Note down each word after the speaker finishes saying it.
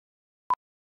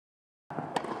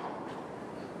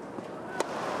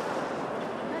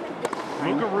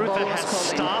Muguruza has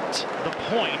stopped the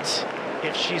point.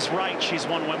 If she's right, she's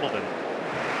won Wimbledon.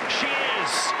 She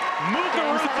is!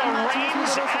 Muguruza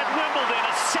reigns at Wimbledon,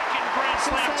 a second Grand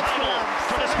Slam title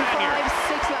for the Spaniard.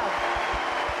 6-love.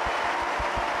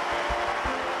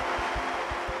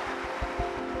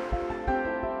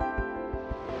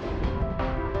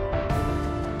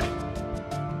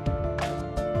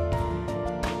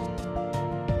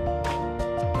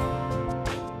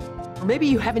 Or maybe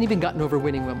you haven't even gotten over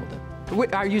winning Wimbledon.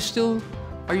 Are you still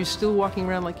walking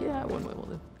around like, yeah, I won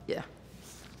Wimbledon? Yeah.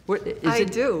 I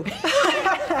do.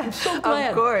 I'm so glad.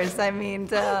 Of course. I mean,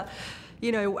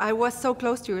 you know, I was so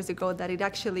close 2 years ago that it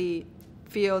actually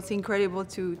feels incredible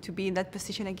to be in that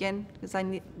position again, because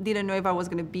I didn't know if I was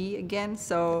going to be again.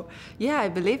 So, yeah, I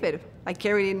believe it. I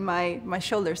carry it in my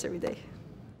shoulders every day.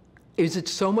 Is it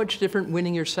so much different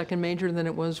winning your second major than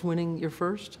it was winning your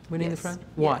first, winning the French?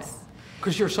 Why? Yes.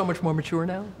 Because you're so much more mature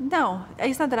now? No,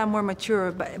 it's not that I'm more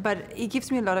mature, but it gives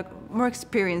me a lot of more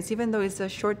experience. Even though it's a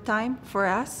short time for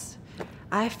us,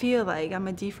 I feel like I'm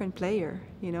a different player.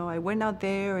 You know, I went out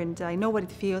there and I know what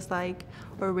it feels like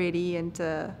already, and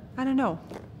I don't know.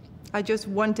 I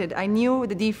knew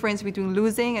the difference between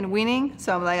losing and winning,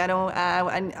 so I'm like,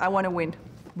 I want to win.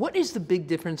 What is the big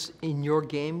difference in your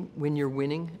game when you're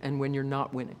winning and when you're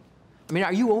not winning? I mean,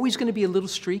 are you always going to be a little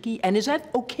streaky? And is that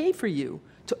okay for you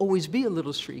to always be a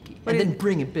little streaky and then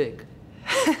bring it big?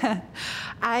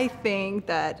 I think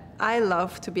that I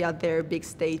love to be out there, big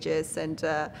stages, and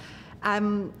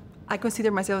I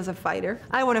consider myself as a fighter.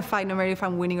 I want to fight no matter if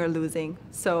I'm winning or losing.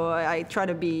 So I try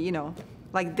to be, you know,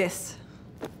 like this,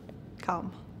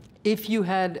 calm. If you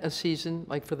had a season,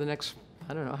 like for the next,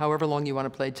 I don't know, however long you want to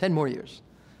play, 10 more years,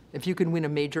 if you could win a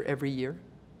major every year,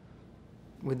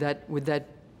 would that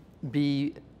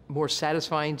be more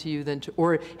satisfying to you than to,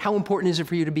 or how important is it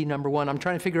for you to be #1? I'm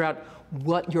trying to figure out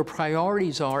what your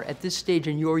priorities are at this stage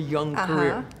in your young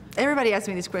career. Everybody asks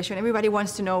me this question. Everybody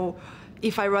wants to know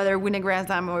if I'd rather win a Grand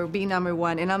Slam or be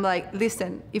 #1. And I'm like,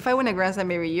 listen, if I win a Grand Slam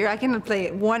every year, I can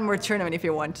play one more tournament if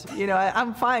you want. You know,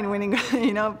 I'm fine winning,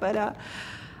 you know, but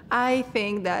I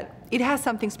think that it has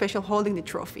something special holding the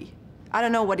trophy. I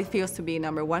don't know what it feels to be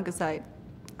 #1 because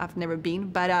I've never been,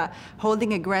 but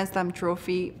holding a Grand Slam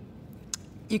trophy,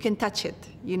 you can touch it.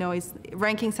 You know, it's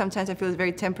ranking sometimes I feel is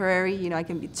very temporary. You know, I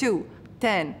can be 2,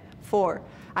 10, 4.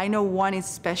 I know 1 is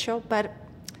special, but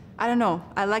I don't know.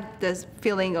 I like this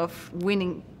feeling of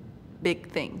winning big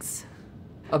things.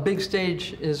 A big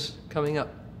stage is coming up,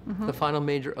 the final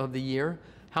major of the year.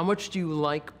 How much do you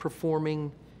like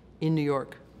performing in New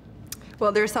York?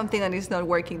 Well, there's something that is not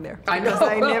working there. I know.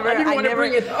 I didn't want to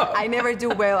bring it up. I never do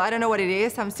well. I don't know what it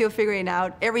is. I'm still figuring it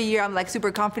out. Every year I'm like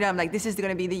super confident. I'm like, this is going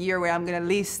to be the year where I'm going to at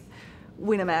least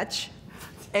win a match.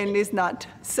 And it's not.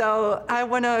 So I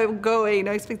want to go, you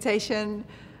know, expectation.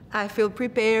 I feel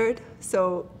prepared.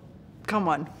 So come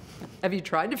on. Have you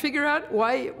tried to figure out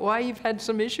why you've had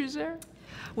some issues there?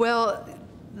 Well,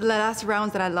 the last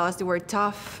rounds that I lost, they were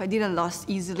tough. I didn't lose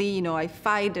easily. You know, I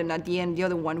fight, and at the end, the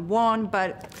other one won.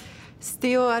 But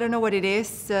still, I don't know what it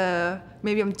is.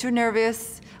 Maybe I'm too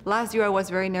nervous. Last year, I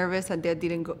was very nervous, and that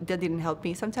didn't help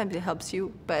me. Sometimes it helps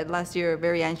you, but last year,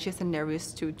 very anxious and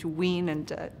nervous to win, and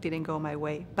didn't go my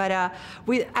way. But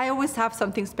I always have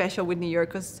something special with New York,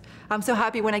 because I'm so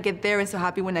happy when I get there and so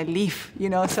happy when I leave, you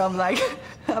know? So I'm like,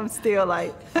 I'm still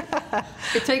like...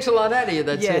 It takes a lot out of you,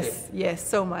 that city. Yes,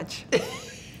 so much.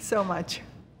 So much.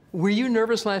 Were you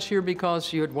nervous last year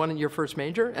because you had won your first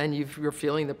major, and you're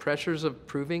feeling the pressures of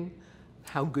proving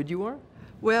how good you are?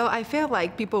 Well, I felt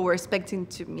like people were expecting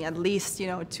me at least, you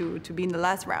know, to be in the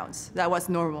last rounds. That was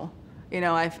normal. You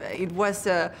know, it was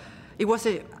a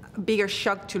bigger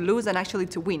shock to lose than actually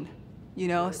to win, you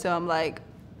know? So I'm like,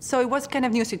 so it was kind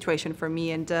of new situation for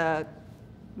me, and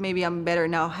maybe I'm better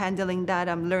now handling that.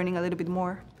 I'm learning a little bit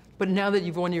more. But now that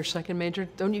you've won your second major,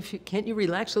 can't you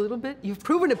relax a little bit? You've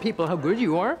proven to people how good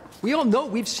you are. We all know,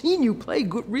 we've seen you play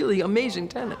good, really amazing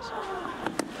tennis.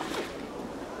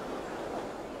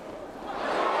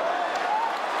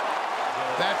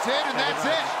 That's it, and that's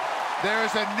it.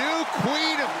 There's a new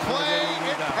queen of clay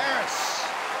in Paris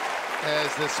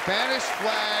as the Spanish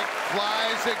flag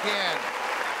flies again,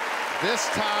 this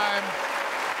time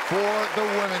for the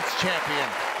women's champion.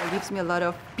 It gives me a lot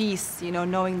of peace, you know,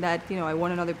 knowing that, you know, I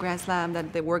won another Grand Slam,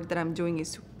 that the work that I'm doing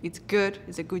it's good,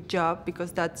 it's a good job,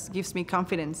 because that gives me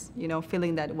confidence, you know,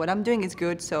 feeling that what I'm doing is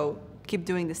good, so keep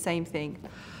doing the same thing.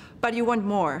 But you want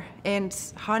more, and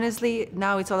honestly,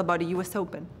 now it's all about the US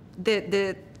Open.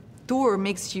 The tour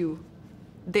makes you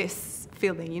this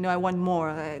feeling, you know, I want more,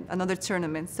 another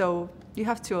tournament, so you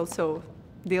have to also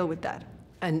deal with that.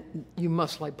 And you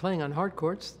must like playing on hard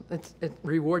courts. It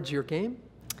rewards your game?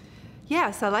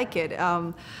 Yes, I like it.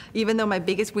 Even though my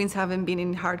biggest wins haven't been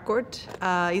in hard court,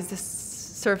 it's the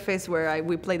surface where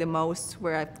we play the most,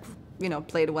 where I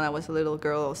played when I was a little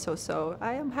girl also. So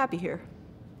I am happy here.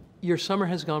 Your summer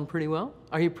has gone pretty well.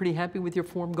 Are you pretty happy with your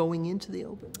form going into the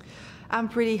Open? I'm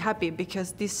pretty happy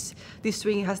because this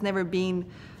swing has never been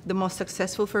the most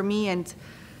successful for me, and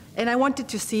I wanted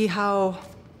to see how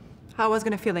I was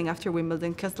gonna feeling after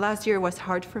Wimbledon, because last year was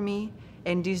hard for me,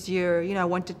 and this year, I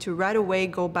wanted to right away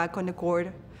go back on the court,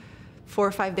 4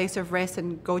 or 5 days of rest,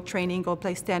 and go training, go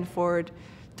play Stanford,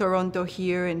 Toronto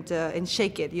here, and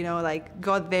shake it, like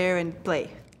go out there and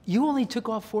play. You only took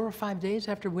off 4 or 5 days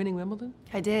after winning Wimbledon?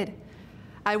 I did.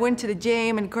 I went to the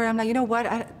gym, and I'm like, you know what?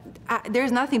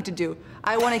 There's nothing to do.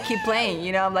 I want to keep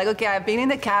playing. I'm like, okay, I've been in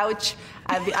the couch.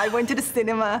 I went to the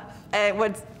cinema.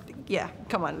 Yeah,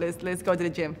 come on, let's go to the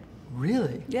gym.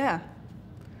 Really? Yeah.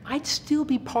 I'd still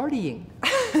be partying,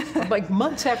 like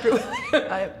months after.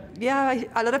 A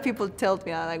lot of people tell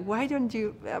me, I'm like, why don't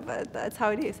you? Yeah, but that's how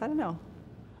it is. I don't know.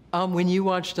 When you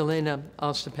watched Elena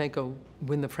Ostapenko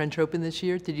win the French Open this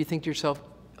year, did you think to yourself,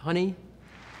 honey,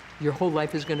 your whole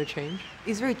life is going to change?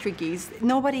 It's very tricky.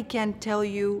 Nobody can tell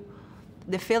you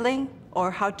the feeling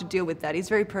or how to deal with that. It's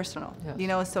very personal.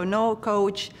 Yes. So no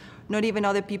coach, not even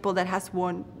other people that has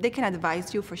won, they can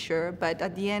advise you for sure, but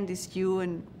at the end it's you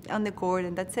and on the court,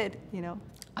 and that's it.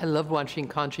 I love watching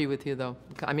Conchi with you, though.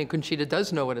 I mean, Conchita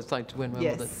does know what it's like to win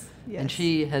Wimbledon. Yes. And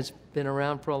she has been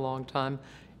around for a long time.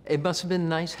 It must have been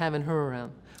nice having her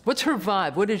around. What's her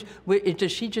vibe?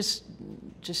 Does she just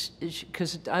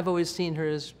because I've always seen her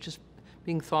as just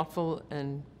being thoughtful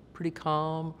and pretty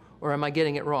calm, or am I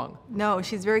getting it wrong? No,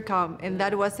 she's very calm, and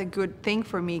that was a good thing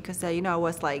for me, because I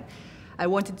was like, I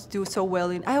wanted to do so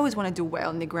well, I always want to do well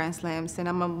in the Grand Slams, and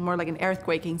I'm more like an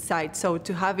earthquake inside. So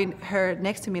to having her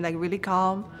next to me, like really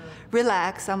calm,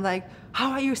 relaxed, I'm like,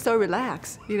 how are you so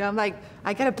relaxed? I'm like,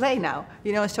 I gotta play now.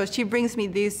 So she brings me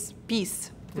this peace,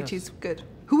 which is good.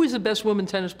 Who is the best women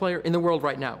tennis player in the world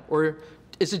right now, or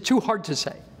is it too hard to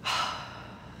say?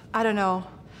 I don't know.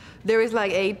 There is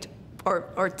like 8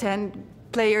 or 10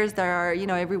 players that are,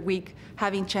 every week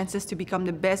having chances to become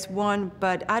the best one,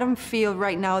 but I don't feel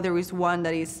right now there is one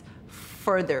that is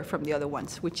further from the other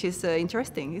ones, which is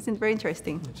interesting. Isn't it very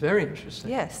interesting? It's very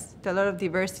interesting. Yes, a lot of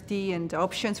diversity and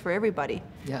options for everybody.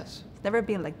 Yes. It's never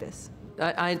been like this.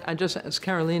 I just asked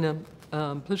Karolina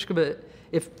Pliskova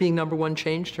if being #1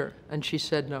 changed her, and she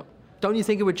said no. Don't you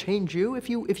think it would change you if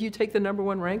you take the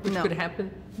 #1 rank, which could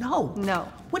happen? No. No.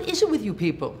 What is it with you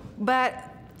people? But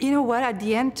you know what? At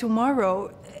the end,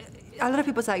 tomorrow, a lot of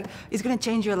people's like, it's gonna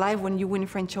change your life when you win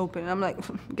French Open. And I'm like,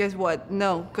 guess what?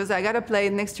 No, because I gotta play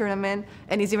next tournament,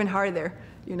 and it's even harder,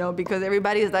 because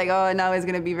everybody is like, oh, now it's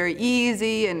gonna be very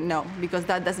easy, and no, because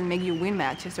that doesn't make you win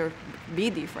matches or be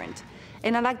different.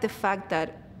 And I like the fact that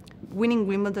winning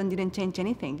Wimbledon didn't change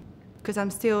anything, because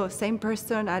I'm still the same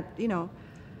person.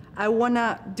 I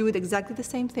wanna do it exactly the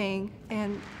same thing,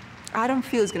 and I don't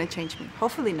feel it's gonna change me.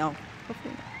 Hopefully, no.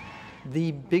 Hopefully, no.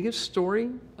 The biggest story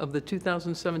of the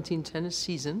 2017 tennis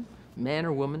season, man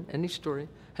or woman, any story,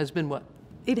 has been what?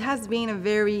 It has been a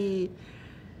very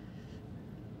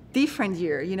different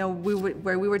year.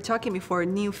 Where we were talking before,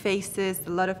 new faces, a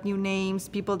lot of new names,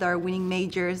 people that are winning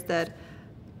majors that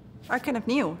are kind of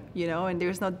new, and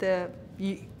there's not the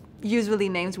usually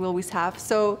names we always have.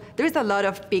 So there's a lot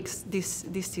of picks this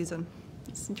season.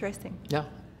 It's interesting. Yeah.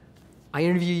 I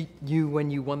interviewed you when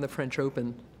you won the French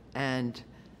Open, and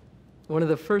one of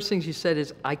the first things you said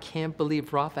is, I can't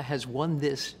believe Rafa has won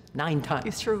this 9 times.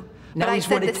 It's true. Now but he's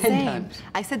won it 10 times.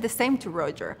 I said the same to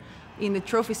Roger in the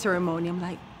trophy ceremony. I'm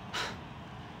like,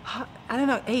 I don't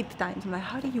know, 8 times. I'm like,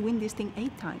 how did you win this thing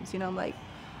 8 times? I'm like,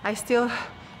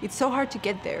 it's so hard to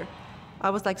get there. I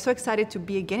was like so excited to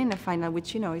be again in the final,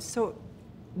 which, is so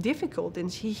difficult.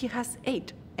 And he has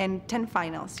 8 and 10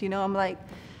 finals. I'm like,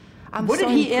 I'm what so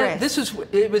did he impressed.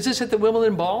 Was this at the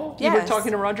Wimbledon ball? Yes. You were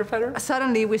talking to Roger Federer?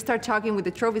 Suddenly we start talking with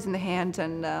the trophies in the hand,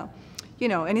 and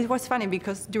and it was funny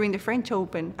because during the French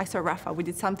Open, I saw Rafa. We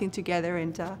did something together,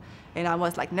 and I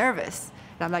was like nervous.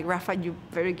 And I'm like, Rafa, you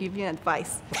better give me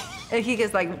advice. And he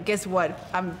gets like, guess what?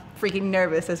 I'm freaking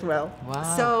nervous as well.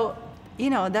 Wow. So,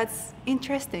 that's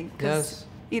interesting, because yes.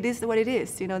 It is what it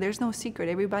is. There's no secret.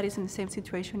 Everybody's in the same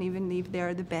situation, even if they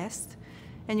are the best,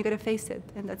 and you got to face it,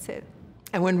 and that's it.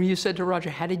 And when you said to Roger,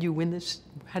 how did you win this?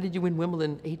 How did you win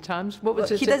Wimbledon 8 times? What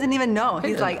was it? He doesn't even know.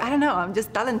 He's like, I don't know. I'm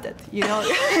just talented.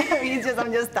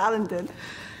 I'm just talented.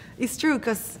 It's true,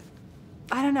 because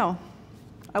I don't know.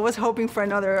 I was hoping for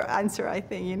another answer, I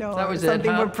think, that was something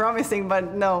it, more promising,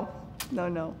 but no.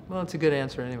 Well, it's a good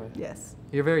answer anyway. Yes.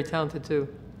 You're very talented too.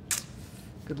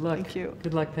 Good luck. Thank you.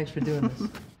 Good luck. Thanks for doing this.